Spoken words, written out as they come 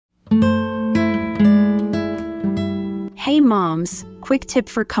Hey moms, quick tip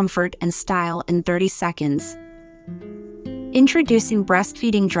for comfort and style in 30 seconds. Introducing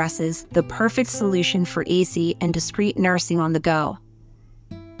breastfeeding dresses, the perfect solution for easy and discreet nursing on the go.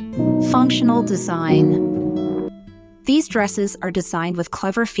 Functional design. These dresses are designed with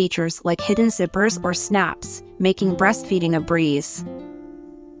clever features like hidden zippers or snaps, making breastfeeding a breeze.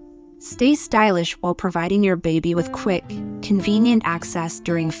 Stay stylish while providing your baby with quick, convenient access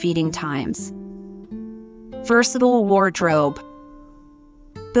during feeding times. Versatile wardrobe.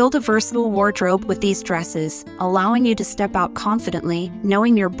 Build a versatile wardrobe with these dresses, allowing you to step out confidently,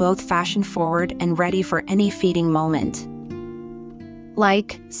 knowing you're both fashion-forward and ready for any feeding moment.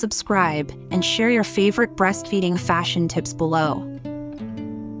 Like, subscribe, and share your favorite breastfeeding fashion tips below.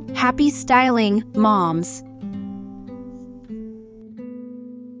 Happy styling, moms!